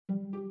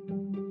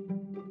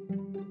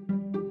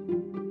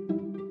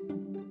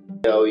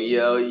Yo,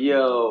 yo,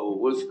 yo,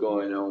 what's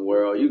going on,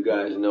 world? You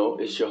guys know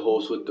it's your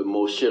host with the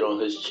most shit on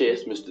his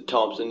chest, Mr.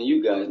 Thompson.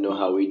 You guys know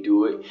how we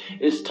do it.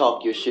 It's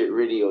Talk Your Shit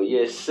Radio.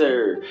 Yes,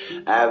 sir.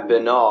 I've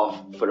been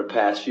off for the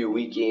past few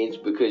weekends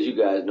because you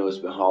guys know it's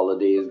been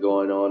holidays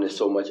going on and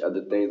so much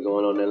other things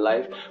going on in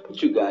life.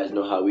 But you guys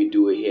know how we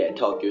do it here at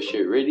Talk Your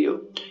Shit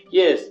Radio.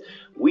 Yes,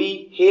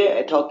 we here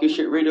at Talk Your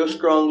Shit Radio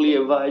strongly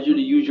advise you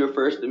to use your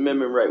First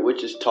Amendment right,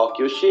 which is talk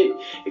your shit.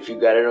 If you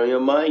got it on your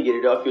mind, get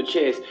it off your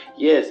chest.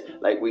 Yes,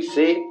 like we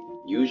say,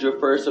 use your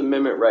First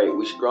Amendment right.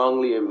 We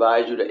strongly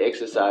advise you to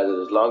exercise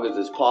it as long as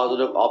it's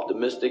positive,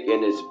 optimistic,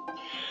 and it's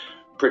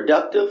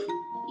productive.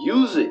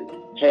 Use it.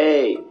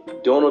 Hey,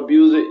 don't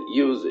abuse it,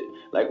 use it.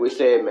 Like we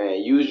said,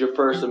 man, use your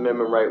First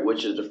Amendment right,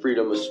 which is the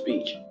freedom of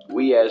speech.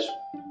 We as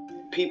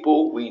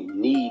people, we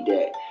need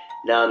that.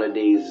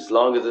 Nowadays, as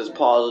long as it's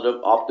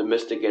positive,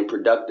 optimistic, and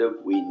productive,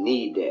 we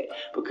need that.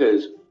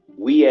 Because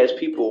we as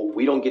people,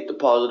 we don't get the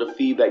positive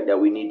feedback that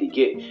we need to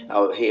get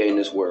out here in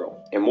this world.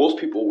 And most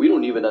people, we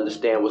don't even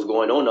understand what's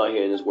going on out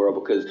here in this world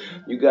because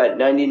you got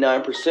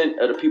 99%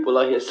 of the people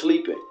out here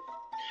sleeping.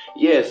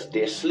 Yes,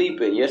 they're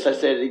sleeping. Yes, I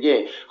said it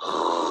again.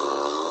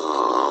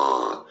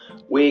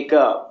 Wake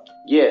up.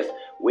 Yes.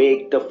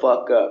 Wake the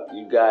fuck up.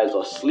 You guys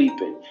are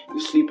sleeping. You're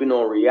sleeping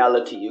on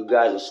reality. You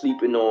guys are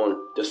sleeping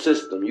on the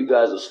system. You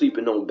guys are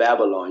sleeping on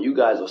Babylon. You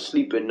guys are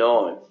sleeping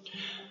on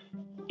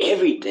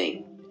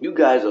everything. You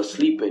guys are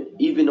sleeping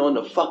even on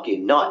the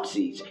fucking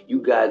Nazis.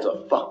 You guys are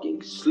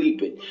fucking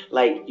sleeping.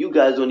 Like, you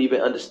guys don't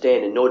even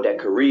understand and know that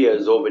Korea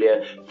is over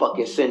there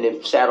fucking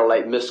sending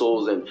satellite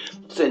missiles and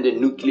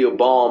sending nuclear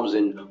bombs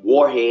and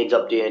warheads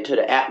up there into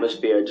the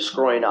atmosphere,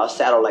 destroying our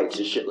satellites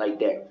and shit like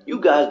that.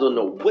 You guys don't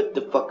know what the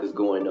fuck is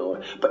going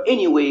on. But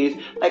anyways,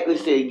 like I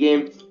say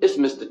again, it's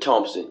Mr.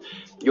 Thompson,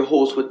 your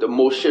host with the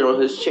most shit on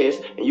his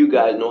chest, and you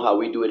guys know how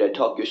we do it at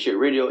Talk Your Shit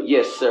Radio.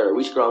 Yes, sir.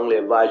 We strongly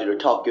advise you to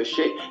talk your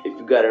shit. If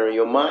you got it on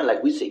your mind,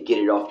 like we say, get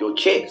it off your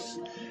chest.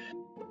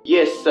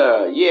 Yes,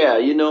 sir. Yeah,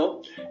 you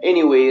know.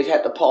 Anyways,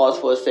 had to pause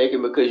for a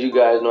second because you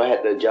guys know I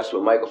had to adjust my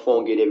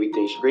microphone, get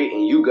everything straight.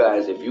 And you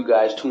guys, if you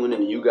guys tune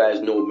in and you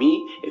guys know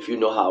me, if you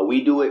know how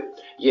we do it,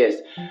 yes,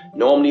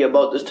 normally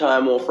about this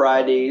time on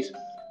Fridays,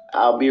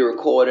 I'll be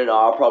recording.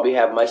 I'll probably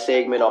have my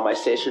segment or my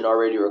session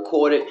already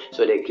recorded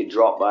so they could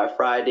drop by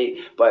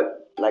Friday. But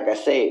like I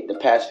said, the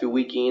past few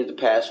weekends, the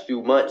past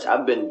few months,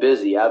 I've been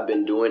busy. I've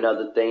been doing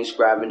other things,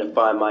 striving to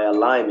find my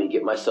alignment,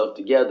 get myself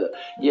together.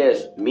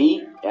 Yes,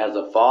 me as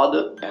a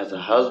father, as a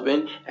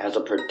husband, as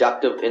a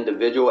productive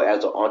individual,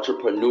 as an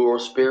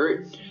entrepreneurial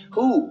spirit.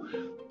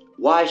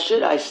 Why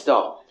should I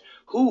stop?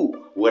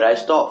 Who would I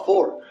stop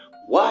for?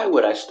 Why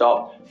would I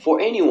stop for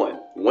anyone?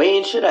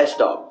 When should I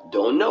stop?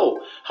 Don't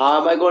know.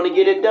 How am I going to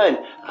get it done?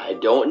 I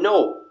don't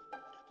know.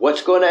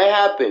 What's going to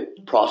happen?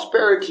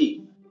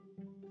 Prosperity.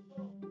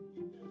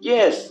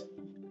 Yes.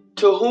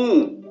 To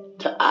whom?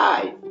 To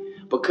I.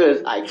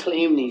 Because I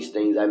claim these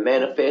things. I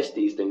manifest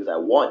these things. I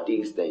want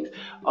these things.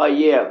 Oh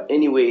yeah.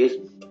 Anyways,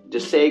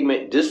 this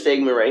segment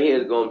right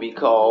here is going to be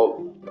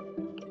called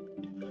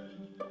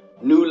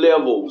New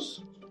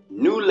Levels.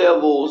 New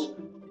levels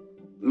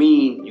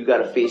mean you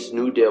gotta face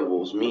new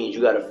devils, means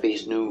you gotta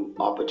face new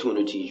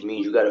opportunities,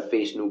 means you gotta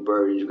face new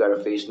burdens, you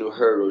gotta face new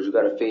hurdles, you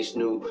gotta face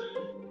new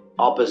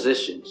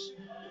oppositions.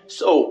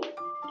 So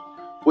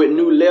with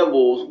new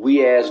levels,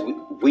 we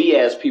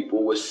as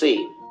people would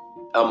say,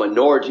 a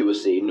minority would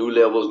say, new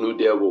levels, new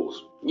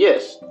devils.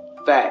 Yes,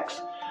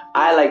 facts.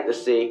 I like to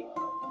say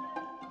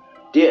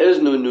there is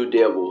no new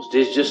devils.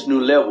 There's just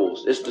new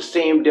levels. It's the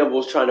same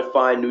devils trying to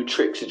find new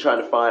tricks and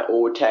trying to find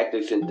old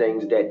tactics and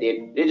things that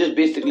they're just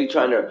basically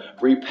trying to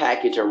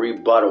repackage and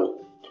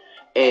rebuttal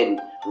and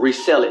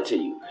resell it to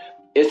you.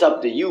 It's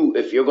up to you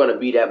if you're going to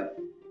be that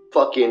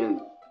fucking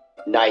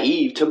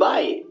naive to buy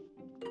it.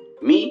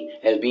 Me,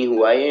 as being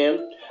who I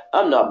am,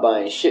 I'm not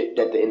buying shit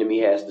that the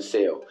enemy has to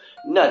sell.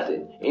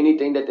 Nothing.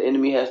 Anything that the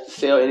enemy has to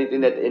sell,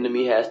 anything that the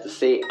enemy has to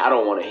say, I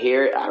don't want to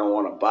hear it. I don't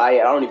want to buy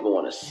it. I don't even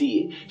want to see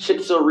it.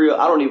 Shit's so real,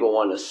 I don't even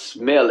want to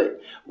smell it.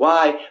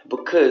 Why?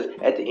 Because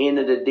at the end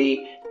of the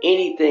day,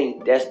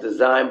 anything that's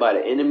designed by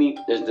the enemy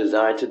is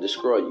designed to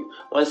destroy you.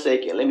 1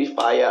 second, let me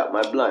fire out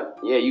my blunt.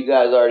 Yeah, you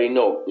guys already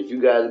know. If you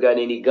guys got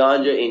any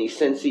ganja, any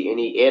sensi,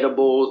 any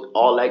edibles,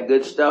 all that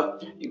good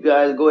stuff, you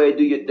guys go ahead and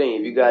do your thing.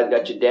 If you guys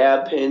got your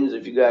dab pens,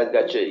 if you guys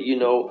got your,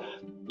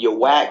 your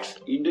wax,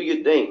 you do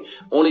your thing.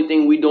 Only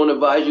thing we don't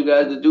advise you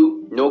guys to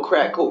do, no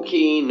crack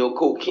cocaine,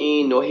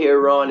 no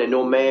heroin, and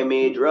no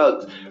man-made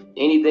drugs.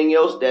 Anything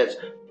else that's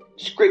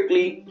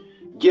strictly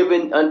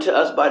given unto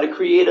us by the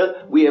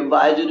Creator, we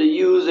advise you to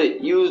use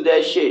it. Use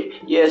that shit.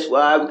 Yes,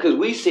 why? Because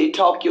we say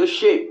talk your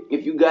shit.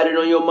 If you got it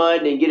on your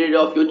mind, then get it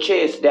off your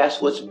chest. That's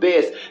what's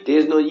best.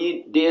 There's no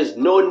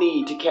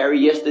need to carry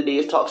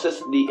yesterday's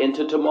toxicity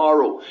into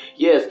tomorrow.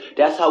 Yes,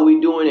 that's how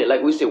we doing it.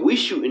 Like we said, we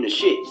shooting the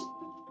shits.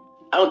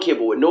 I don't care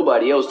about what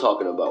nobody else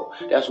talking about.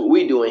 That's what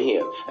we doing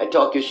here at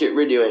Talk Your Shit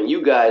Radio, and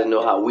you guys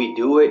know how we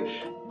do it.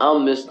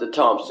 I'm Mr.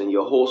 Thompson,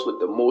 your host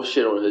with the most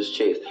shit on his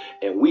chest,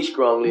 and we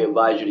strongly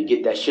advise you to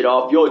get that shit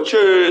off your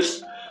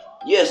chest.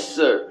 Yes,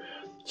 sir.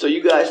 So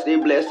you guys stay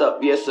blessed up.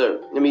 Yes, sir.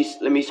 Let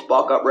me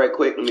spark up right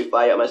quick. Let me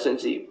fire up my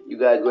sensei. You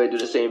guys go ahead and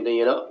do the same thing,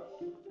 you know.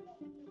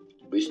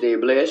 We stay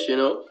blessed, you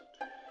know.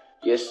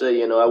 Yes, sir.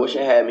 You know, I wish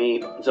I had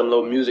me some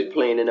little music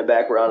playing in the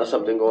background or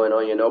something going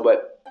on, you know.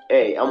 But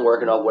hey, I'm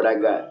working off what I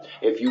got.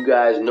 If you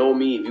guys know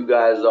me, if you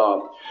guys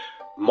are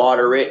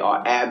moderate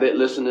or avid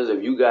listeners,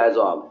 if you guys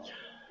are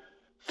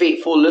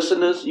faithful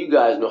listeners, you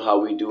guys know how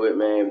we do it,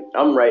 man.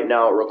 I'm right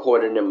now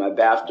recording in my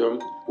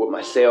bathroom with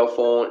my cell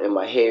phone and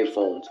my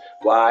headphones.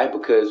 Why?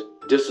 Because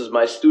this is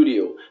my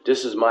studio.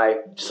 This is my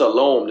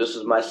salon. This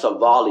is my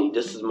savali.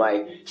 This is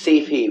my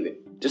safe haven.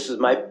 This is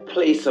my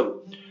place of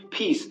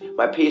peace.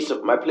 My place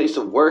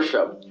of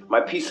worship.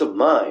 My peace of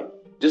mind.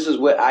 This is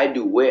what I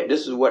do.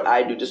 This is what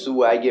I do. This is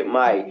where I get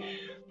my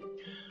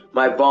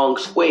Vong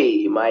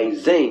Shui, my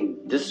Zen.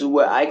 This is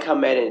where I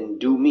come at and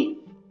do me.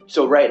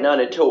 So right now,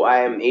 until I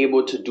am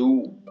able to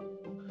do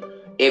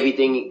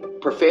everything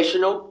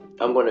professional,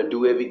 I'm going to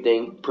do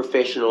everything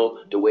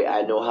professional the way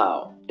I know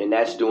how. And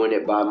that's doing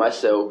it by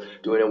myself,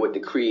 doing it with the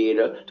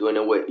Creator, doing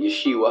it with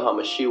Yeshua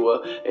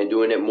HaMashiach, and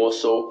doing it more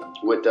so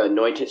with the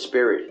Anointed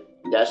Spirit.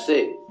 That's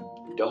it.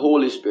 The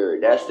Holy Spirit.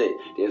 That's it.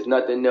 There's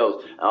nothing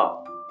else.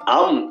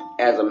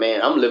 As a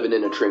man, I'm living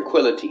in a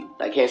tranquility.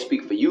 I can't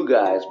speak for you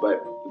guys,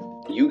 but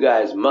you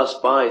guys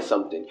must find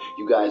something.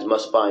 You guys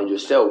must find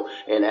yourself.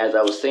 And as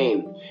I was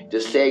saying,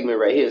 this segment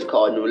right here is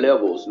called New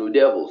Levels, New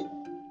Devils.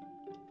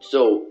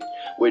 So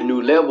with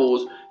new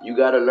levels, you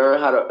got to learn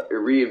how to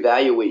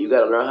reevaluate. You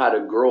got to learn how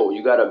to grow.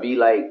 You got to be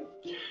like,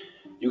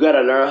 you got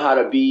to learn how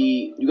to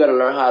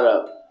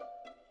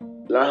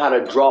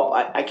drop.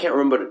 I can't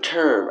remember the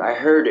term. I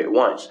heard it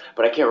once,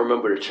 but I can't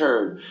remember the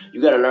term.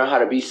 You got to learn how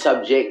to be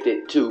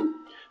subjected to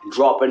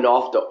dropping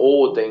off the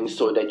old things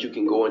so that you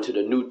can go into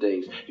the new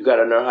things. You got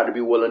to learn how to be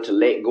willing to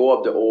let go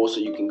of the old so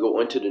you can go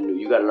into the new.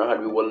 You got to learn how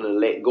to be willing to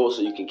let go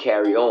so you can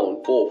carry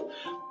on forth.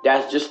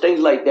 That's just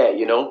things like that,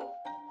 you know.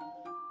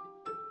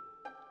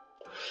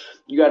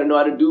 You got to know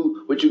how to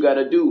do what you got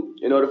to do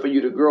in order for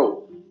you to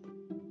grow.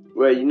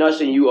 Well, you're not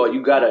saying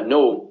you got to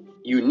know.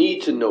 You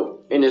need to know.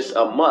 And it's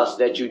a must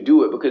that you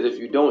do it, because if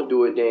you don't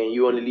do it, then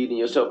you're only leading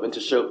yourself into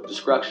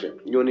self-destruction.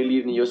 You're only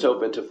leading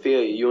yourself into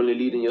failure. You're only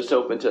leading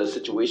yourself into a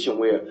situation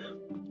where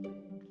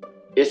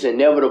it's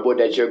inevitable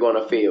that you're going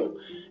to fail.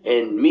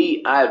 And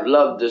me, I've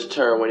loved this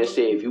term when it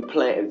says if you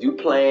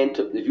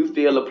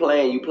fail a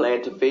plan, you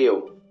plan to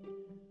fail.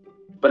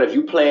 But if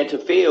you plan to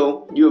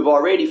fail, you have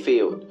already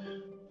failed.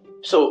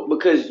 So,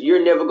 because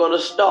you're never going to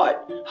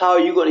start. How are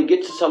you going to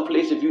get to some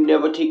place if you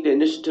never take the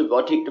initiative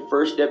or take the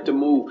first step to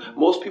move?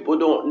 Most people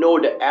don't know,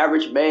 the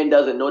average man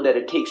doesn't know that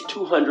it takes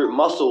 200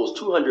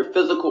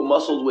 physical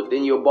muscles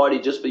within your body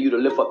just for you to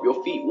lift up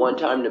your feet one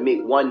time to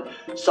make one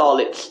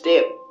solid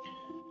step.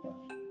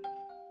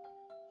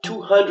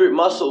 200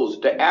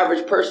 muscles. The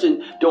average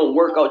person don't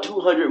work out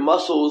 200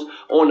 muscles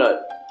on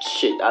a...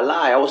 Shit, I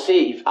lie.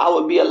 I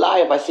would be a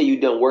lie if I say you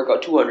didn't work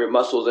out 200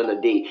 muscles in a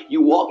day.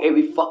 You walk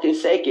every fucking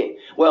second.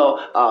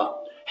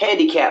 Well,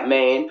 handicapped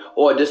man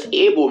or a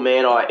disabled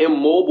man or an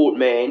immobile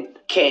man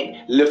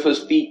can't lift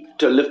his feet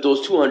to lift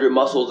those 200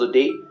 muscles a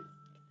day.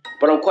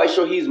 But I'm quite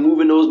sure he's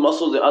moving those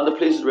muscles in other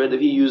places, whether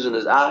he's using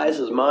his eyes,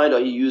 his mind, or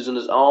he's using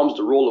his arms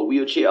to roll a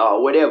wheelchair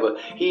or whatever.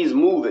 He's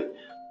moving.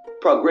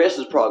 Progress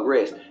is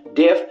progress.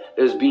 Death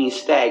is being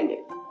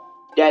stagnant.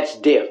 That's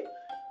death.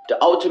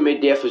 The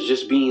ultimate death is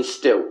just being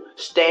still.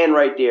 Stand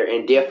right there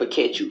and death will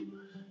catch you.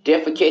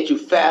 Death will catch you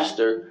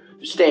faster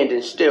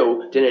standing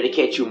still than it'll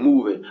catch you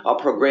moving or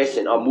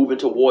progressing or moving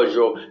towards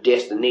your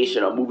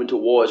destination or moving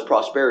towards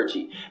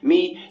prosperity.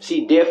 Me,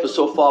 see, death is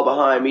so far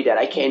behind me that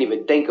I can't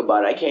even think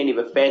about it. I can't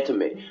even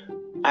phantom it.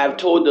 I've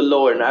told the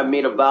Lord and I've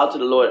made a vow to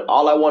the Lord,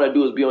 all I want to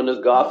do is be on this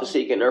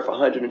God-forsaken earth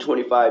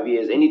 125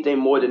 years. Anything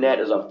more than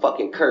that is a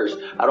fucking curse.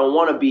 I don't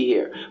want to be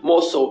here.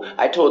 More so,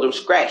 I told him,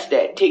 scratch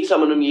that. Take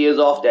some of them years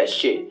off that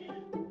shit.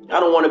 I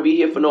don't want to be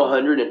here for no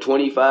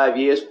 125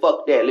 years.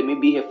 Fuck that. Let me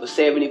be here for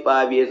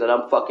 75 years and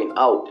I'm fucking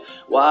out.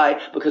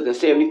 Why? Because in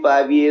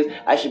 75 years,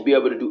 I should be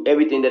able to do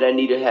everything that I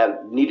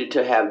needed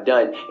to have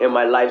done in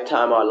my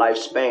lifetime or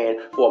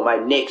lifespan for my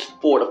next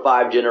 4 to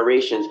 5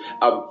 generations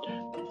of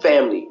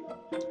family.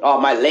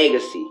 My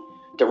legacy.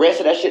 The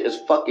rest of that shit is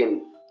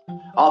fucking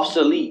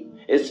obsolete.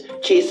 It's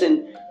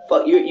chasing.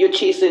 You're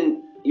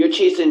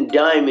chasing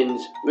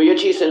diamonds. You're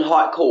chasing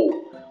hot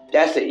coal.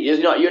 That's it.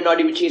 You're not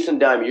even chasing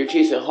diamonds. You're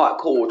chasing hot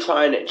coal,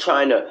 trying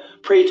to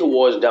pray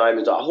towards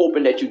diamonds or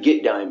hoping that you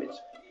get diamonds.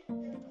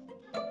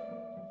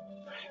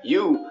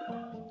 You,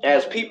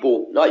 as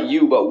people, not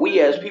you, but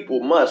we as people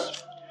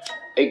must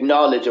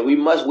acknowledge and we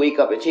must wake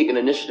up and take an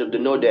initiative to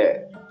know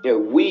that if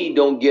we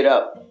don't get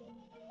up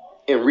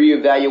and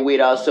reevaluate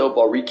ourselves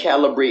or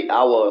recalibrate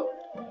our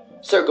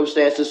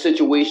circumstances,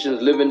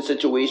 situations, living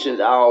situations,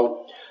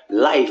 our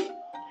life,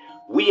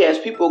 we as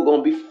people are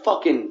going to be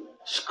fucking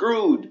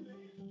screwed.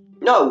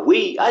 No,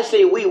 we. I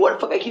say we. What the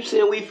fuck I keep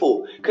saying we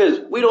for?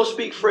 Because we don't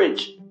speak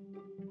French.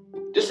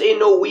 This ain't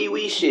no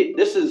we shit.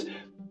 This is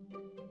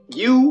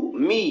you,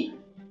 me.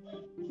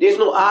 There's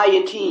no I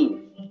in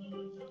team.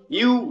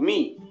 You,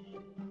 me.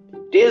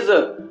 There's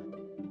a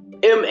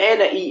M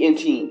and an E in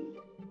team.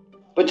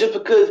 But just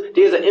because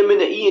there's an M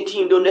and an E in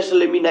team don't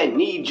necessarily mean I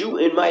need you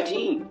in my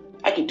team.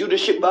 I can do this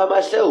shit by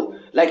myself.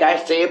 Like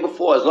I said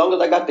before, as long as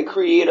I got the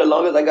Creator, as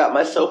long as I got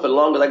myself, as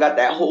long as I got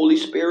that Holy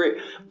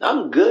Spirit,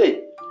 I'm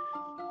good.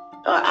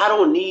 I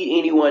don't need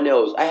anyone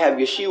else. I have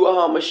Yeshua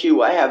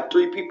HaMashiach. I have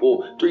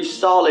three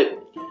solid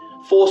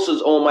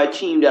forces on my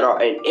team that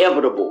are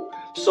inevitable.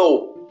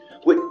 So,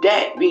 with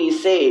that being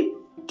said,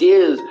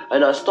 there's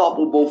an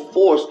unstoppable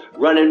force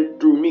running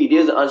through me.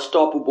 There's an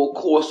unstoppable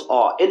course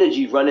or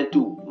energy running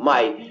through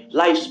my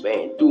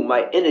lifespan, through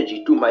my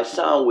energy, through my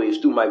sound waves,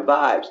 through my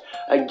vibes.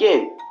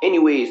 Again,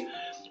 anyways,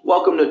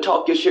 welcome to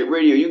Talk Your Shit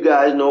Radio. You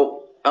guys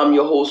know I'm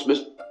your host,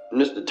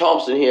 Mr.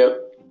 Thompson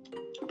here.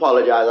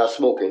 Apologize, I was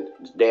smoking.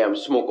 Damn,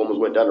 smoke almost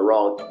went down the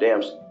wrong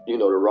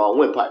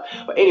windpipe.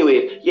 But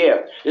anyway,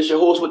 yeah, it's your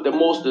host with the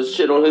most of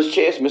shit on his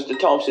chest, Mr.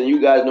 Thompson.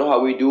 You guys know how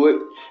we do it.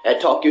 At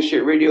Talk Your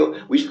Shit Radio,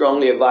 we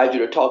strongly advise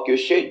you to talk your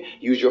shit.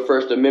 Use your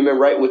First Amendment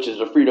right, which is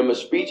the freedom of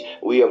speech.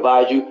 We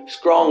advise you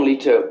strongly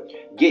to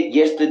get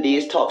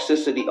yesterday's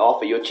toxicity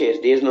off of your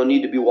chest. There's no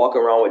need to be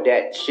walking around with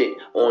that shit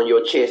on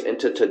your chest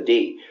into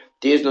today.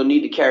 There's no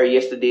need to carry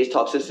yesterday's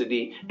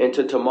toxicity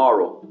into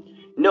tomorrow.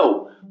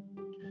 No.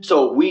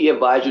 So we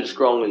advise you to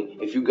strongly,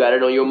 if you got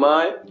it on your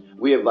mind,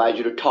 we advise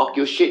you to talk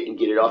your shit and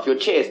get it off your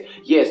chest.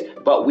 Yes,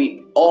 but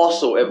we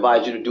also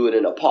advise you to do it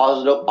in a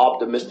positive,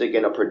 optimistic,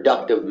 and a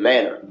productive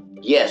manner.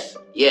 Yes,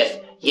 yes,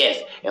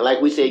 yes. And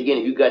like we say again,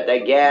 if you got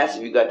that gas,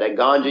 if you got that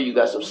ganja, you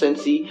got some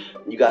Sensi,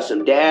 you got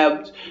some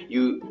dabs,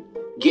 you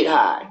get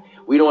high.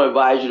 We don't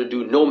advise you to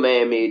do no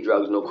man-made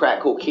drugs, no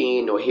crack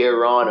cocaine, no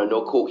heroin, or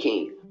no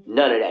cocaine.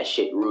 None of that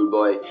shit, rude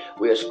boy.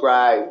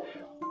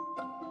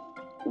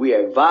 We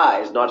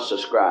advise not to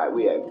subscribe.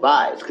 We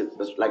advise,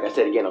 because like I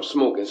said again, I'm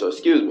smoking, so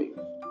excuse me.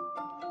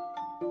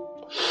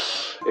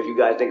 If you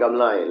guys think I'm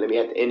lying, let me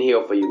have to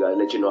inhale for you guys,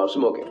 let you know I'm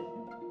smoking.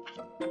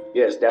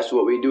 Yes, that's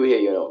what we do here,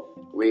 you know.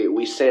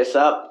 We sense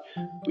up,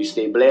 we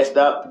stay blessed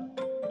up,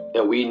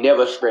 and we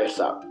never stress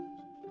up.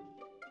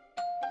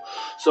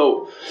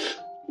 So,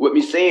 with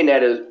me saying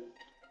that is,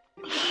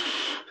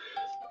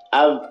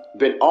 I've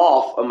been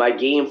off of my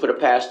game for the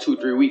past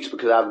 2-3 weeks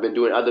because I've been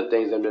doing other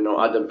things and been on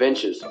other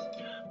ventures.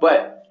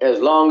 But as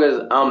long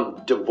as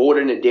I'm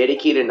devoted and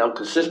dedicated and I'm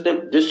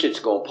consistent, this shit's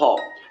gonna pop.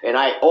 And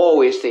I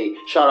always say,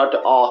 shout out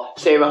to all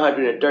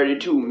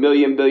 732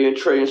 million, billion,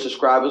 trillion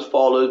subscribers,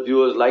 followers,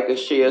 viewers, likers,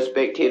 shares,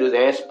 spectators,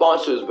 and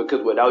sponsors.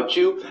 Because without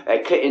you, I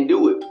couldn't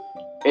do it.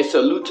 And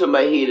salute to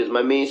my haters,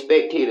 my main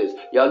spectators.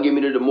 Y'all give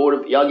me the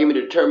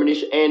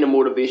determination and the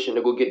motivation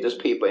to go get this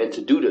paper and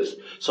to do this.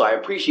 So I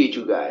appreciate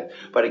you guys.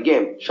 But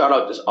again, shout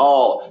out to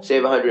all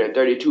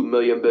 732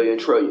 million, billion,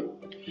 trillion.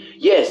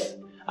 Yes.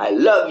 I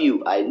love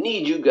you. I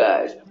need you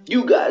guys.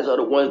 You guys are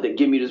the ones that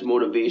give me this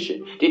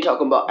motivation. They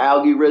talking about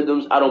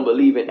algorithms. I don't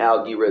believe in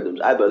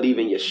algorithms. I believe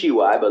in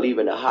Yeshua. I believe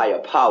in a higher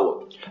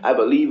power. I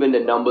believe in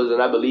the numbers,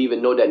 and I believe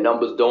and know that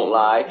numbers don't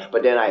lie.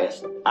 But then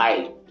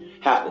I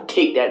have to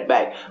take that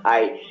back.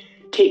 I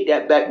take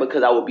that back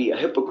because I would be a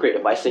hypocrite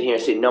if I sit here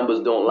and say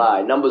numbers don't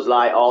lie. Numbers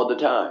lie all the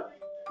time.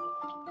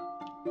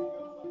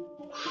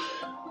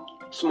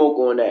 Smoke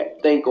on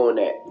that. Think on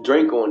that.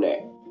 Drink on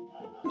that.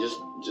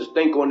 Just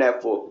think on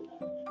that for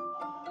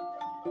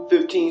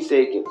 15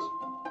 seconds.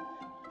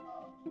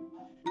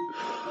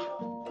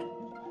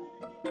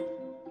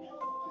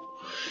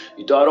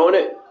 You thought on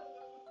it?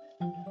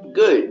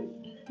 Good.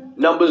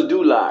 Numbers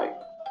do lie.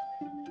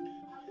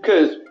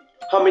 Because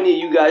how many of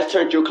you guys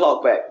turned your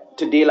clock back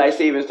to daylight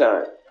savings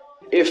time?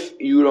 If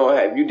you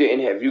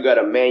got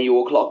a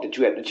manual clock that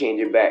you have to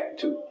change it back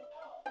to.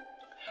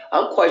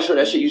 I'm quite sure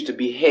that shit used to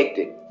be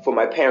hectic for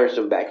my parents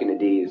from back in the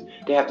days.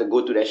 They have to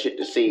go through that shit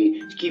to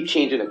keep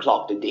changing the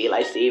clock to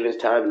daylight savings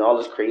time and all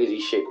this crazy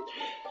shit.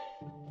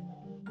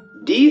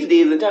 These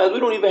days and times, we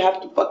don't even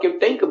have to fucking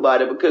think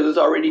about it because it's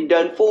already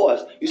done for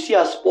us. You see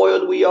how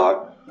spoiled we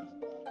are?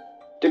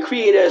 The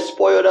Creator has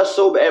spoiled us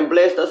so and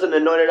blessed us and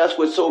anointed us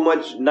with so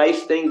much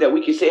nice things that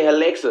we can say,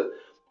 Alexa,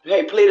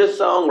 hey, play this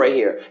song right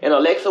here. And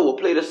Alexa will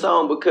play the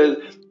song because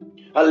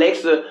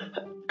Alexa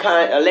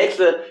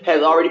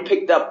has already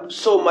picked up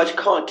so much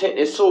content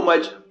and so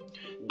much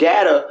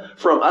data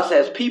from us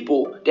as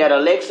people that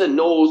Alexa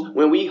knows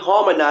when we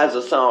harmonize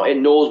a song, it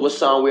knows what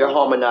song we're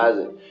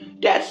harmonizing.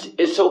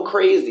 It's so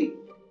crazy.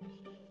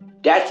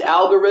 That's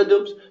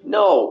algorithms?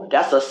 No,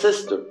 that's a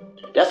system.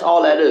 That's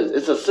all that is.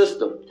 It's a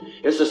system.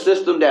 It's a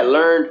system that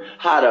learned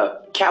how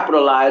to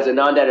capitalize, and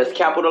now that it's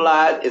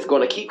capitalized, it's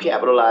going to keep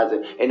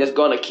capitalizing, and it's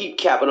going to keep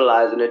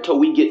capitalizing until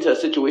we get to a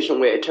situation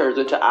where it turns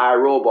into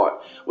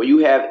iRobot, where you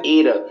have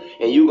Ada,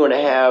 and you're going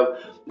to have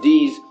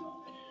these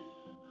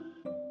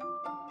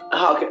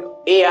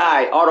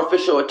AI,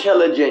 artificial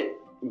intelligent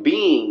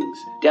beings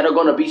that are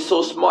going to be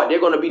so smart. They're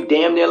going to be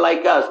damn near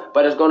like us,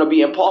 but it's going to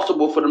be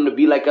impossible for them to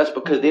be like us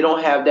because they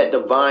don't have that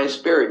divine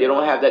spirit. They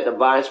don't have that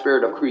divine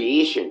spirit of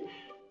creation.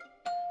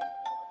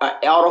 an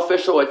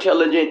artificial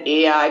intelligent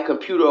AI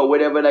computer or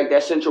whatever, like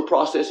that central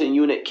processing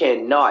unit,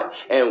 cannot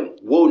and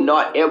will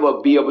not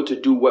ever be able to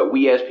do what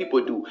we as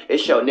people do. It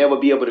shall never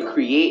be able to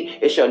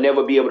create. It shall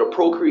never be able to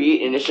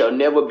procreate, and it shall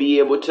never be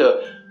able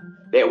to.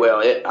 I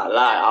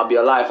lie. I'll be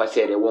a lie if I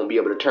said it won't be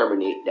able to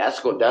terminate. That's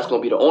going to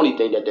be the only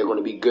thing that they're going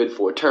to be good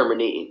for,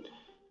 terminating.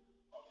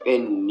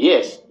 And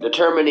yes, the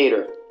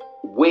Terminator.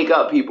 Wake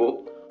up,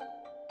 people.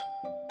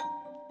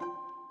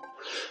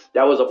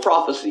 That was a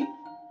prophecy.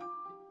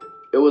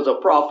 It was a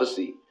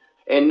prophecy.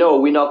 And no,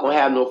 we're not going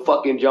to have no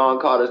fucking John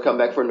Carters come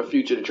back from the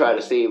future to try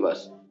to save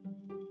us.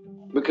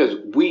 Because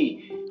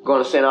we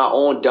going to send our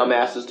own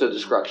dumbasses to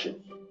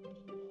destruction.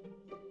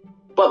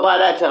 But by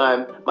that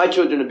time, my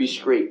children will be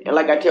straight. And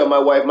like I tell my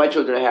wife, my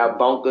children have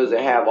bunkers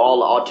and have all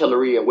the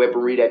artillery and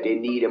weaponry that they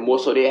need. And more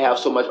so, they have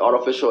so much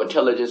artificial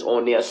intelligence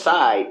on their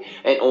side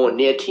and on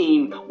their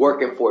team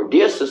working for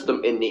their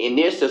system in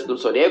their system.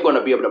 So they're going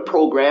to be able to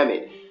program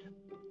it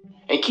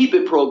and keep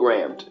it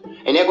programmed.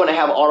 And they're going to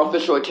have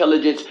artificial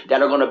intelligence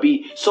that are going to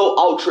be so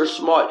ultra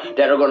smart,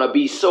 that are going to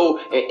be so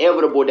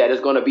inevitable, that is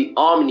going to be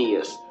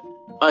omnious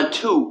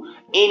unto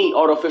any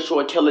artificial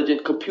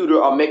intelligent computer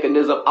or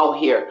mechanism out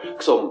here.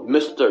 So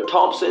Mr.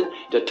 Thompson,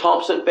 the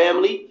Thompson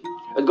family,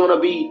 is going to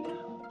be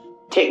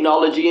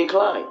technology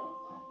inclined.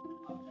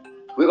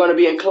 We're going to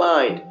be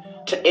inclined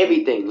to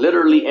everything,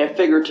 literally and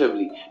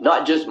figuratively.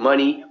 Not just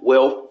money,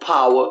 wealth,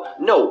 power.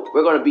 No,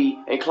 we're going to be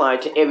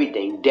inclined to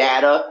everything.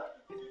 Data,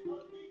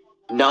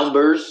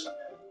 numbers,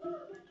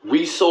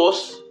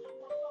 resource,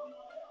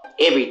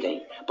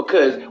 everything.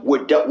 Because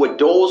with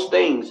those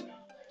things,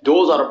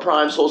 those are the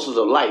prime sources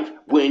of life.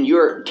 When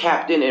you're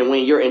tapped in and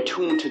when you're in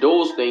tune to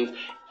those things,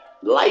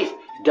 life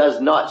does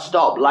not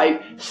stop.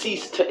 Life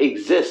ceases to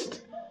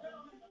exist.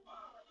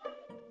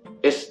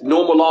 It's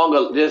no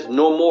longer, there's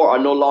no more or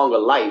no longer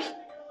life.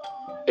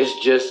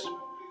 It's just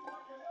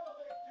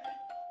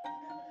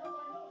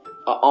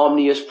an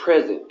omnious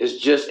present. It's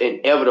just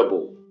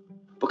inevitable.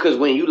 Because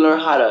when you learn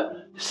how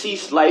to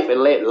cease life and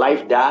let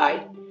life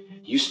die,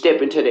 you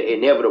step into the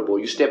inevitable.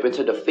 You step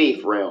into the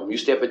faith realm. You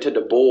step into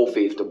the bold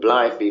faith, the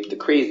blind faith, the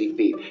crazy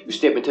faith. You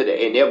step into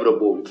the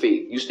inevitable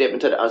faith. You step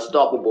into the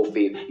unstoppable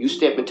faith. You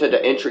step into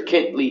the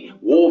intricately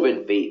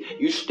woven faith.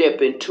 You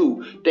step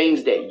into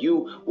things that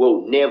you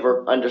will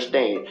never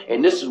understand.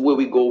 And this is where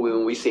we go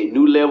when we say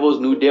new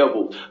levels, new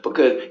devils.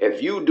 Because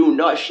if you do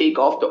not shake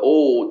off the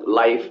old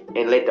life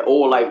and let the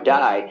old life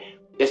die,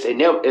 it's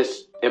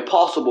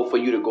impossible for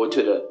you to go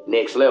to the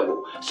next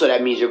level. So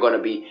that means you're going to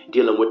be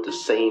dealing with the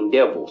same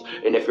devils.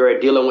 And if you're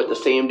dealing with the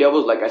same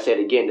devils, like I said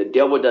again, the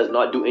devil does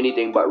not do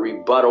anything but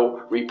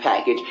rebuttal,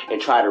 repackage,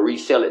 and try to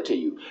resell it to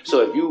you.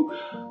 So if you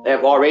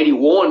have already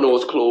worn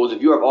those clothes,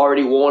 if you have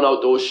already worn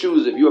out those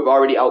shoes, if you have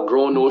already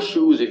outgrown those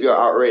shoes, if you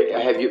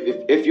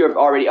have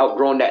already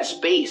outgrown that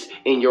space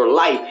in your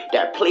life,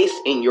 that place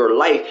in your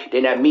life,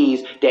 then that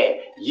means that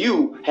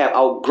you have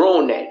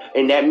outgrown that.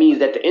 And that means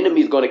that the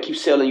enemy is going to keep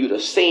selling you the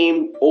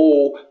same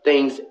old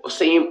things,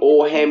 same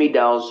old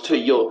hand-me-downs to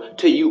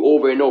you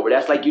over and over.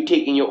 That's like you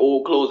taking your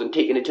old clothes and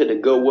taking it to the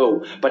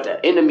Goodwill. But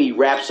the enemy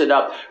wraps it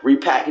up,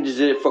 repackages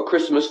it for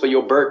Christmas, for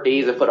your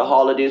birthdays, and for the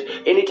holidays.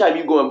 Anytime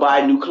you go and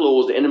buy new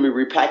clothes, the enemy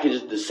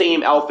repackages the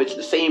same outfits,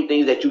 the same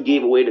things that you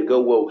gave away to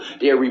Goodwill.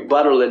 They're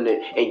rebuttaling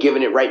it and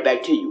giving it right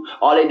back to you.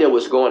 All they did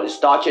was go in and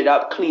starch it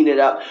up, clean it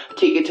up,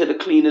 take it to the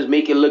cleaners,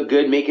 make it look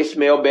good, make it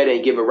smell better,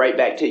 and give it right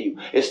back to you.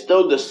 It's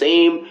still the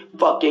same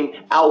fucking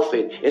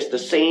outfit. It's the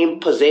same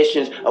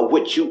possessions of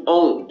what you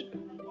owned.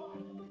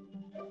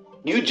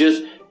 You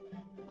just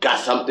got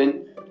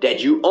something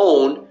that you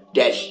own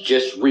that's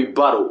just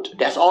rebutted.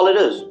 That's all it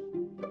is.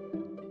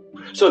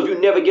 So if you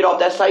never get off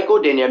that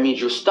cycle, then that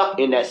means you're stuck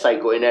in that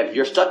cycle. And if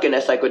you're stuck in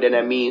that cycle, then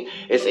that means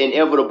it's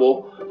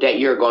inevitable that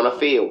you're going to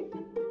fail.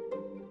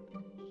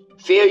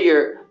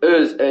 Failure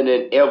is an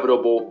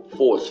inevitable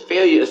force.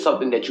 Failure is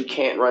something that you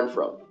can't run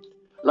from.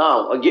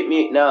 Now,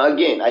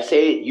 again, I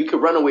say you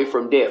can run away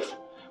from death.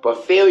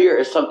 But failure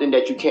is something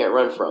that you can't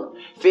run from.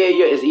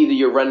 Failure is either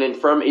you're running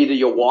from, either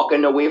you're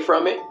walking away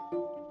from it,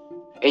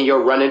 and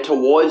you're running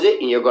towards it,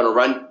 and you're going to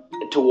run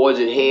towards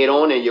it head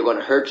on, and you're going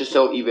to hurt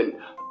yourself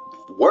even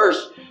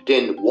worse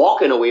than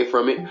walking away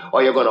from it,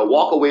 or you're going to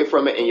walk away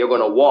from it and you're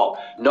going to walk,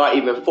 not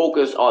even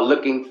focus or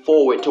looking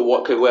forward to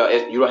what,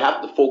 you don't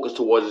have to focus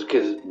towards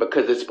it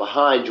because it's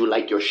behind you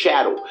like your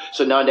shadow.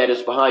 So now that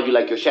it's behind you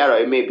like your shadow,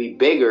 it may be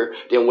bigger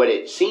than what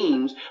it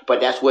seems, but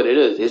that's what it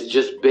is. It's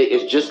just big.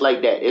 It's just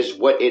like that. It's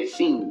what it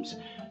seems.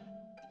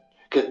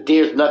 Because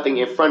there's nothing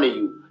in front of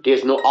you.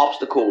 There's no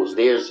obstacles.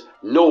 There's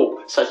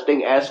no such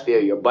thing as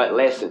failure, but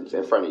lessons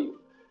in front of you.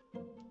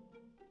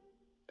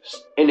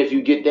 And if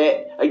you get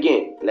that,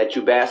 again, let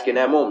you bask in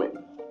that moment.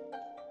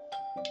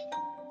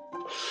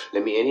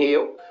 Let me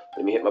inhale.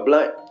 Let me hit my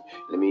blunt.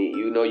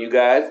 You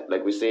guys,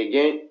 like we say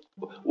again,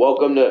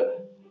 welcome to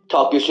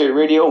Talk Your Shit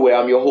Radio, where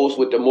I'm your host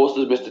with the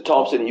mostest, Mr.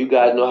 Thompson, and you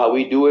guys know how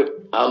we do it.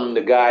 I'm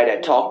the guy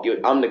that talk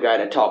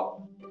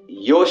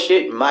your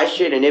shit, my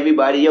shit, and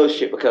everybody else's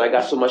shit, because I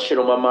got so much shit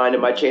on my mind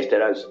and my chest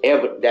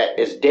that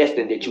is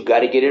destined that you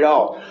got to get it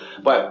all.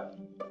 But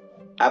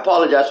I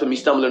apologize for me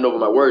stumbling over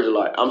my words a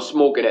lot. I'm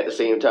smoking at the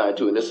same time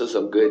too, and this is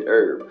some good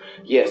herb.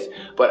 Yes,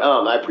 but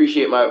I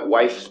appreciate my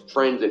wife's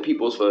friends and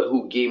peoples for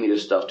who gave me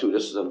this stuff too.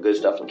 This is some good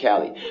stuff from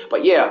Cali.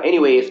 But yeah,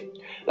 anyways,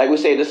 like we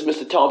say, this is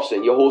Mr.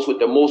 Thompson, your host with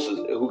the Moses,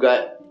 who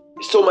got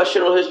so much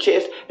shit on his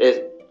chest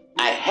that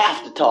I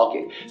have to talk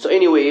it. So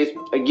anyways,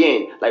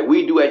 again, like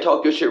we do at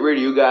Talk Your Shit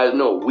Radio, you guys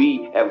know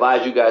we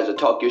advise you guys to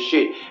talk your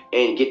shit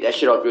and get that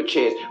shit off your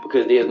chest,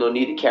 because there's no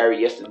need to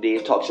carry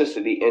yesterday's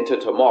toxicity into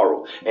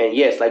tomorrow. And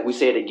yes, like we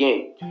said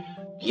again,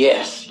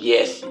 yes.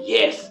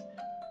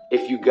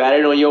 If you got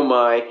it on your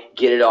mind,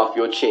 get it off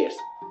your chest.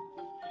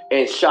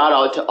 And shout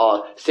out to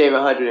our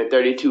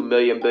 732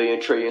 million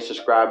billion trillion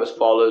subscribers,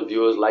 followers,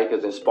 viewers,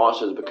 likers, and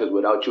sponsors, because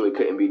without you, it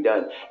couldn't be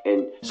done.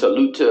 And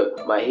salute to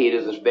my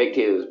haters and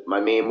spectators, my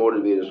main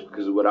motivators,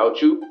 because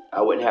without you,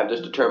 I wouldn't have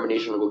this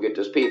determination to go get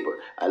this paper.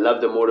 I love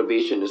the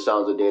motivation, the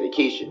sounds of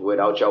dedication.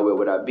 Without y'all, where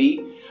would I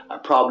be? I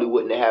probably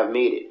wouldn't have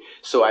made it.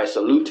 So I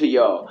salute to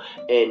y'all.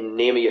 In the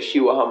name of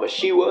Yeshua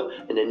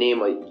HaMashiach, in the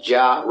name of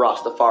Jah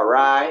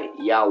Rastafari,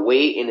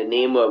 Yahweh, in the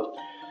name of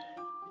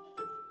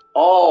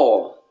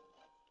all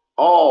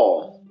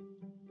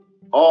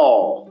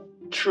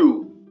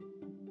true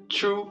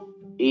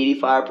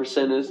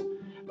 85%ers,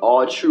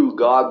 all true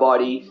God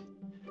bodies.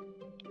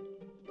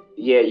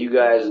 Yeah, you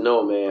guys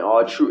know, man.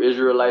 All true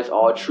Israelites,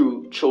 all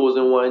true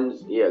chosen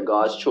ones. Yeah,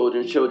 God's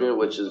children,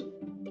 which is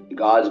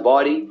God's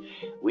body.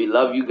 We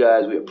love you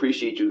guys. We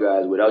appreciate you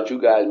guys. Without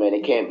you guys, man,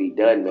 it can't be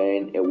done,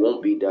 man. It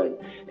won't be done.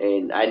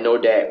 And I know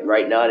that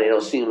right now they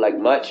don't seem like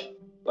much,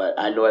 but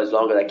I know as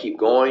long as I keep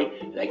going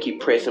and I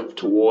keep pressing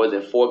towards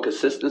and for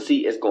consistency,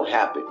 it's going to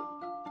happen.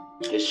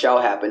 It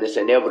shall happen. It's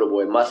inevitable.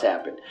 It must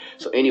happen.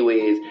 So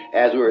anyways,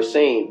 as we were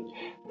saying,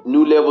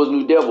 new levels,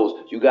 new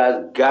devils. You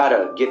guys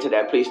gotta get to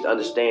that place to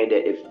understand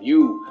that if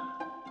you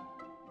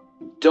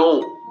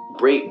don't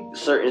break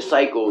certain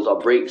cycles or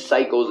break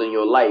cycles in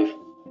your life,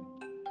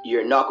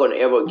 you're not going to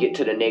ever get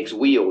to the next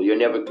wheel. You're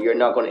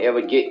not going to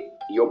ever get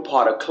your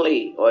pot of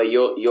clay or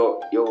your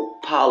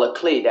pile of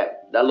clay,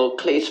 that little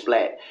clay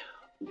splat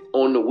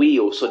on the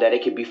wheel, so that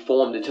it can be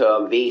formed into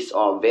a vase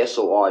or a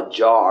vessel or a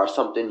jar or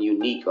something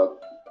unique or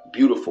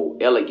beautiful,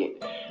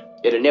 elegant.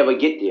 It'll never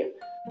get there.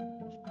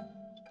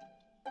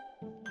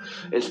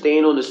 And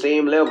staying on the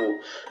same level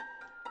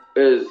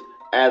is,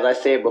 as I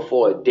said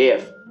before,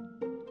 death.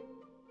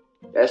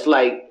 That's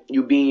like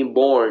you being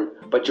born,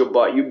 but you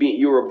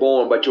were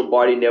born, but your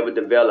body never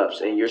develops,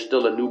 and you're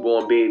still a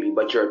newborn baby,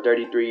 but you're a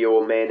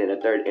 33-year-old man in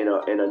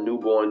a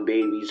newborn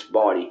baby's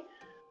body.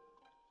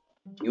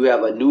 You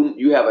have a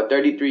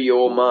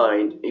 33-year-old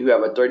mind. You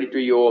have a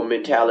 33-year-old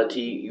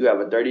mentality. You have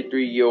a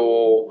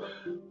 33-year-old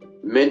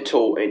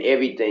mental and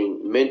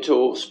everything,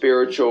 mental,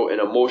 spiritual, and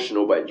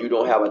emotional, but you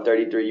don't have a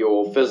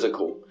 33-year-old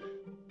physical.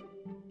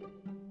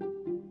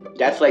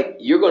 That's like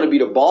you're gonna be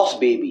the boss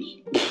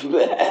baby.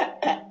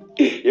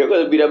 You're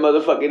gonna be that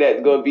motherfucker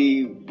that's gonna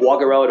be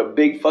walking around with a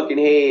big fucking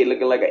head,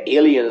 looking like an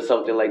alien or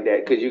something like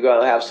that. Because you're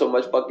gonna have so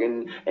much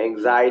fucking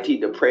anxiety,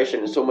 depression,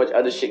 and so much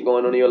other shit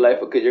going on in your life.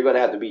 Because you're gonna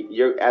have to be,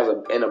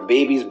 in a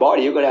baby's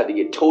body. You're gonna have to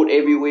get told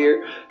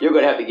everywhere. You're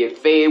gonna have to get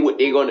fed what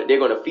they're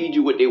gonna feed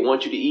you what they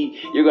want you to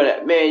eat. You're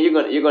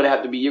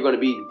gonna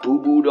be boo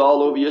booed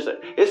all over yourself.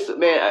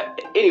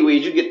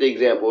 Anyways, you get the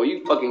example.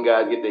 You fucking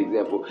guys get the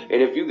example.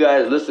 And if you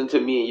guys listen to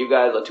me and you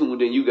guys are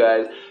tuned in, you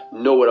guys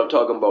know what I'm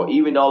talking about.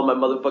 Even all my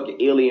motherfucking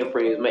alien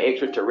friends, my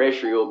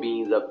extraterrestrial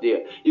beings up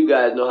there, you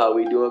guys know how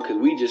we doing, because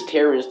we just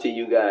Terrans to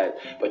you guys,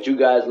 but you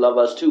guys love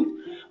us too.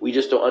 We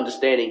just don't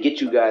understand and get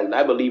you guys, and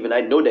I believe and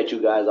I know that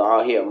you guys are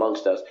out here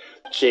amongst us.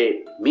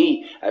 Shit,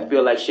 I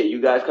feel like shit,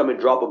 you guys come and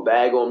drop a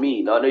bag on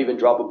me. Not even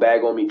drop a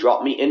bag on me,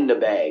 drop me in the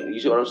bag. You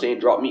see what I'm saying?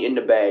 Drop me in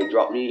the bag,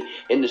 drop me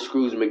in the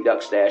Scrooge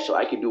McDuck stash so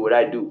I can do what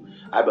I do.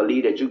 I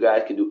believe that you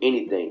guys can do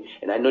anything,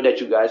 and I know that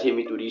you guys hear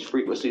me through these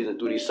frequencies and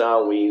through these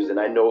sound waves, and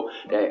I know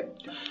that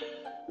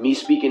me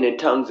speaking in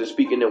tongues and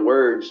speaking in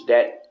words,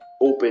 that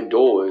open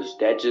doors.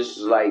 That just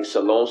is like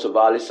Salom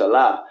Savali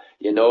Salah.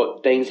 You know,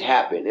 things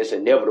happen. It's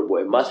inevitable.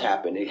 It must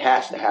happen. It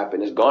has to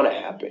happen. It's gonna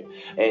happen.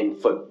 And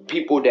for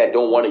people that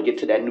don't want to get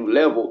to that new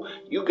level,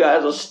 you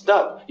guys are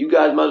stuck. You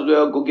guys might as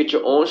well go get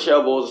your own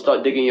shovels and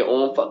start digging your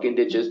own fucking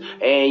ditches.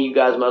 And you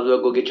guys might as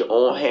well go get your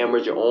own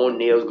hammers, your own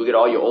nails, go get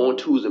all your own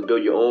tools and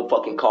build your own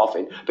fucking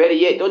coffin. Better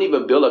yet, don't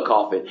even build a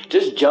coffin.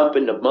 Just jump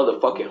in the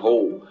motherfucking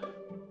hole.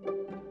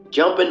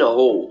 Jump in the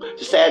hole.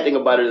 The sad thing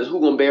about it is, who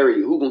gonna bury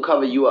you? Who gonna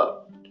cover you up?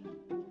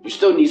 You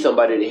still need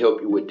somebody to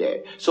help you with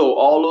that. So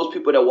all those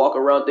people that walk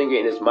around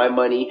thinking it's my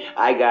money,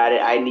 I got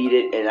it, I need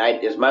it, and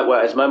it's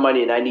my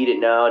money and I need it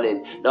now.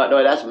 And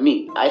no, that's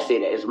me. I say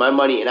that it's my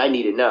money and I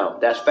need it now.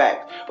 That's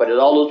fact. But there's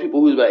all those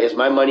people who's like, it's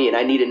my money and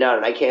I need it now,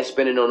 and I can't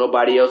spend it on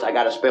nobody else. I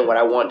gotta spend what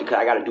I want because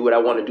I gotta do what I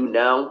want to do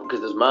now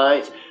because it's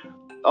mine.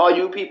 All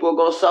you people are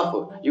going to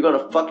suffer. You're going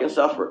to fucking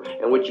suffer.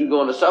 And what you're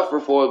going to suffer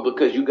for,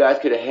 because you guys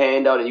could have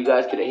handed out and you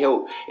guys could have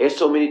helped. There's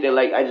so many things.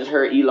 Like, I just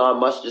heard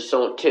Elon Musk just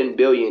sold $10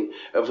 billion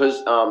of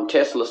his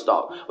Tesla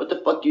stock. What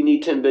the fuck you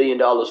need $10 billion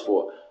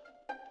for?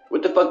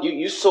 What the fuck?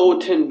 You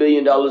sold $10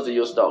 billion of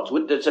your stocks.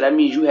 So that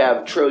means you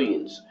have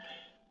trillions.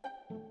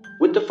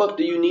 What the fuck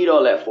do you need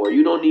all that for?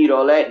 You don't need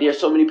all that. There's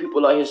so many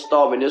people out here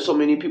starving. There's so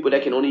many people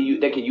that can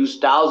use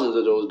thousands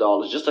of those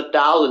dollars, just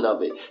 1,000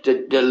 of it,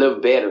 to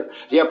live better.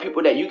 There are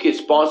people that you can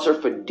sponsor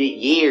for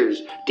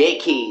years,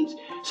 decades,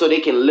 so they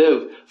can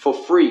live for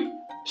free.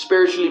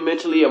 Spiritually,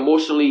 mentally,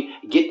 emotionally,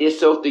 get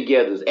themselves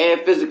together,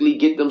 and physically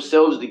get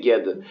themselves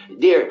together.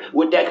 There,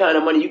 with that kind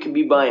of money, you can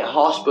be buying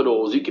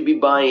hospitals. You can be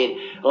buying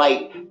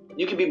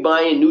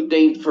new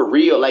things for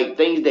real, like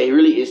things that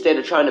really, instead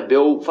of trying to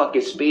build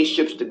fucking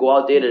spaceships to go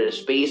out there to the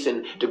space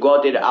and to go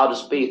out there to outer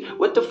space.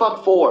 What the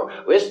fuck for?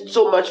 There's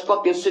so much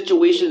fucking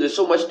situations, there's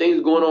so much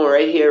things going on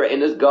right here in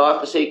this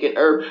godforsaken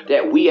earth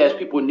that we as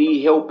people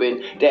need help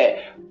in, that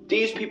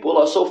these people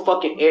are so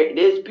fucking,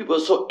 these people are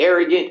so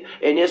arrogant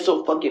and they're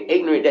so fucking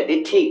ignorant that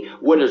they take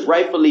what is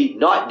rightfully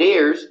not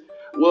theirs,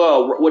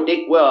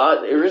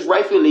 it is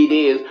rightfully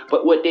theirs,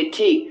 but what they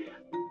take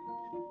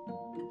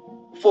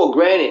for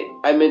granted,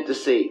 I meant to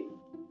say,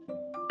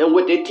 and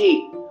what they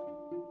take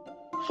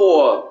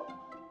for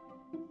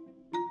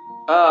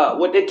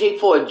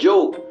a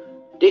joke,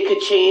 they could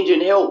change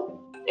and help.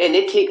 And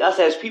they take us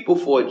as people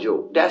for a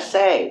joke. That's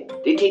sad.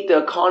 They take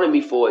the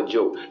economy for a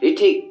joke. They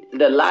take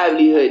the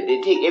livelihood.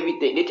 They take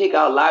everything. They take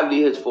our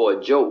livelihoods for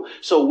a joke.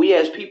 So we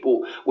as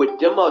people, with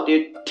them out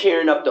there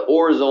tearing up the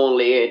ozone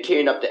layer and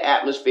tearing up the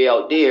atmosphere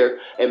out there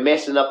and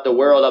messing up the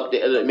world up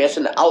there,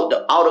 messing out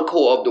the outer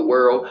core of the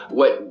world,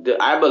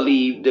 I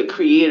believe the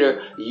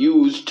Creator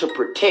used to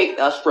protect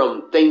us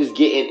from things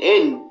getting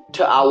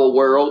into our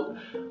world.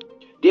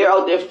 They're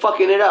out there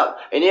fucking it up.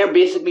 And they're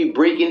basically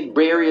breaking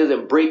barriers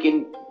and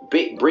breaking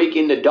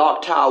the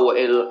dark tower,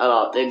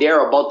 and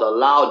they're about to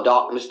allow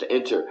darkness to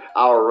enter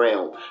our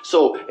realm.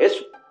 So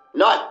it's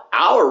not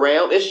our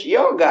realm, it's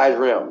your guys'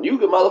 realm. You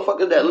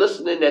motherfuckers that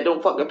listening that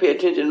don't fucking pay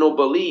attention and don't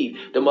believe.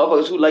 The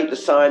motherfuckers who like to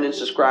sign and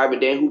subscribe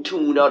and then who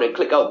tune out and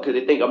click out because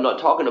they think I'm not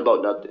talking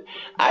about nothing.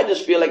 I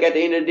just feel like at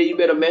the end of the day, you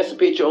better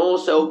emancipate your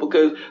own self,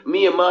 because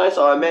me and mine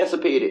are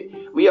emancipated.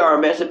 We are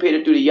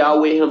emancipated through the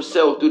Yahweh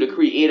himself, through the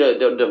Creator,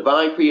 the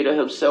divine Creator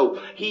himself.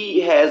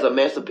 He has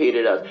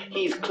emancipated us.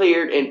 He's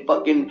cleared and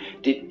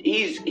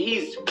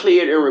he's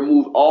cleared and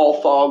removed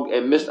all fog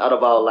and mist out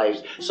of our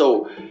lives.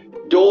 So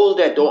those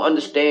that don't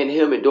understand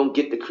him and don't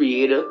get the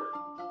Creator,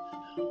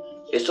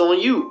 it's on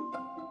you.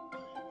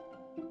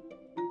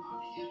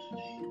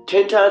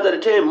 10 times out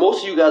of 10,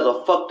 most of you guys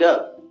are fucked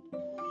up.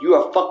 You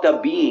are fucked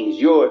up beings.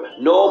 Your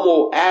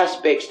normal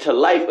aspects to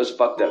life is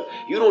fucked up.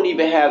 You don't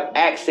even have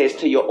access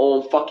to your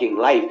own fucking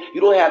life.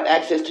 You don't have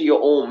access to your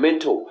own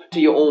mental,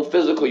 to your own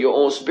physical, your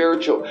own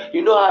spiritual.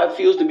 You know how it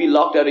feels to be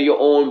locked out of your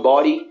own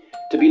body?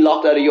 To be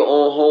locked out of your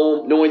own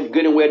home, knowing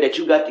good and well that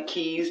you got the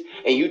keys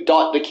and you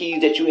thought the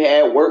keys that you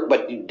had work,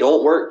 but you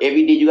don't work.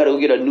 Every day you got to go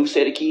get a new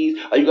set of keys,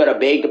 or you got to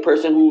beg the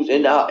person who's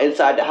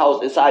inside the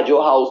house, inside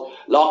your house,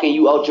 locking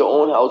you out your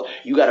own house.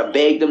 You got to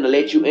beg them to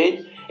let you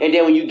in. And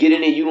then when you get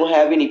in there, you don't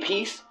have any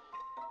peace.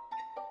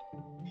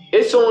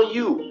 It's on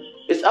you.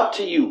 It's up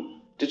to you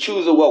to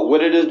choose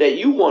what it is that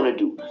you want to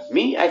do.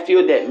 Me, I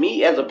feel that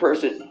me as a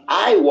person,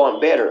 I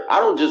want better. I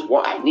don't just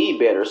want, I need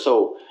better.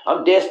 So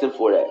I'm destined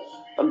for that.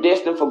 I'm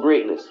destined for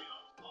greatness.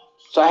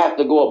 So I have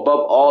to go above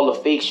all the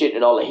fake shit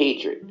and all the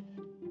hatred.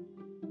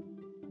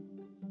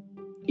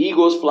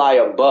 Eagles fly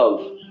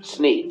above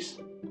snakes.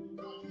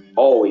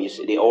 Always.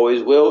 They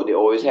always will. They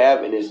always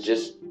have. And it's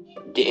just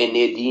in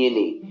their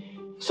DNA.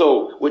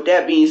 So, with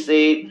that being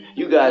said,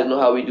 you guys know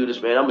how we do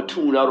this, man. I'm going to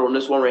tune out on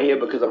this one right here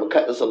because I'm going to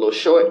cut this a little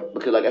short.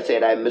 Because, like I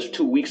said, I missed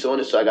 2 weeks on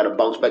it, so I got to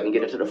bounce back and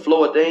get into the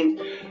flow of things.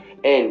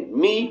 And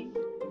me,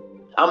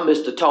 I'm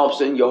Mr.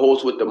 Thompson, your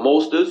host with the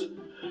Mosters.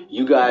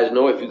 You guys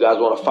know, if you guys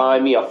want to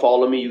find me or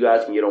follow me, you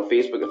guys can get on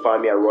Facebook and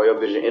find me at Royal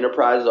Vision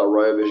Enterprises or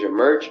Royal Vision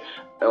Merch.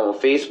 On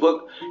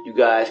Facebook, you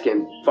guys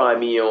can find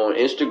me on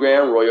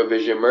Instagram, Royal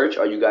Vision Merch,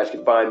 or you guys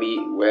can find me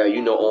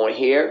on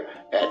here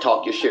at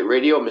Talk Your Shit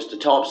Radio, Mr.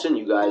 Thompson.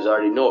 You guys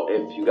already know.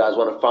 If you guys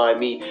want to find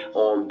me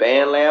on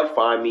BandLab,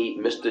 find me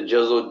Mr.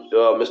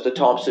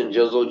 Thompson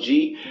Jizzle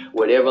G,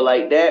 whatever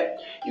like that.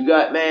 You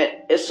got,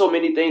 man, it's so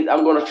many things.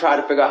 I'm going to try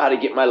to figure out how to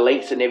get my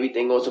links and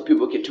everything on so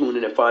people can tune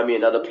in and find me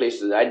in other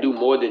places. I do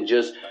more than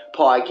just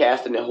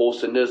podcasting and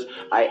hosting this.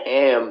 I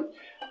am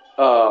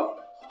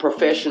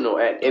professional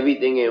at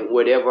everything and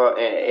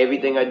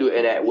everything I do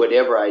and at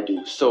whatever I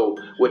do. So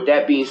with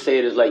that being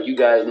said, it's like, you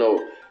guys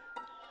know,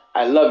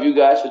 I love you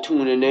guys for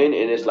tuning in,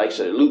 and it's like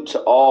salute to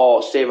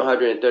all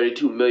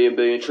 732 million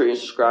billion trillion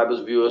subscribers,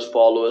 viewers,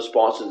 followers,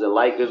 sponsors, and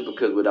likers,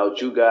 because without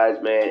you guys,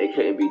 man, it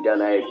couldn't be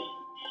done.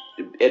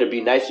 It'll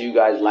be nice if you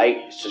guys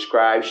like,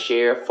 subscribe,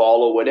 share,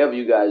 follow, whatever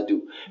you guys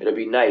do. It'll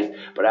be nice.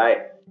 But I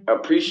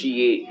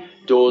appreciate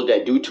those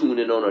that do tune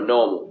in on a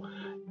normal.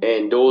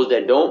 And those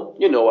that don't,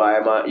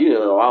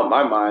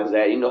 my mind's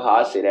at, you know how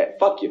I say that.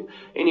 Fuck you.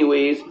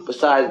 Anyways,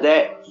 besides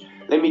that,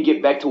 let me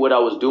get back to what I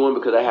was doing,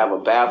 because I have a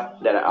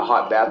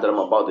hot bath that I'm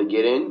about to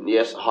get in.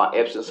 Yes, a hot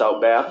Epsom salt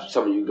bath.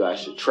 Some of you guys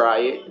should try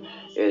it.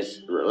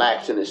 It's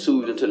relaxing and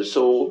soothing to the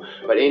soul.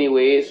 But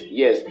anyways,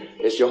 yes,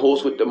 it's your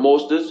host with the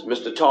Mosters,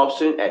 Mr.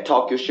 Thompson at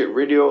Talk Your Shit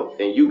Radio.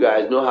 And you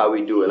guys know how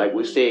we do it. Like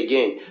we say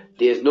again,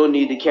 There's no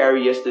need to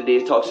carry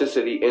yesterday's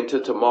toxicity into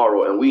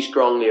tomorrow. And we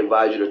strongly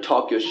advise you to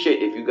talk your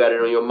shit. If you got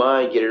it on your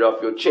mind, get it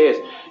off your chest.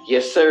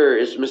 Yes, sir.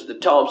 It's Mr.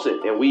 Thompson,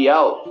 and we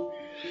out.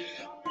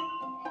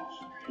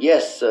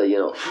 Yes, sir.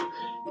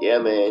 Yeah,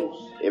 man.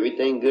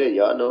 Everything good.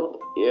 Y'all know.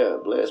 Yeah.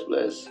 Bless.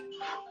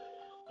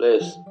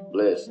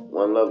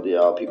 One love to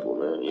y'all people,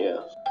 man.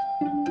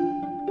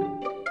 Yeah.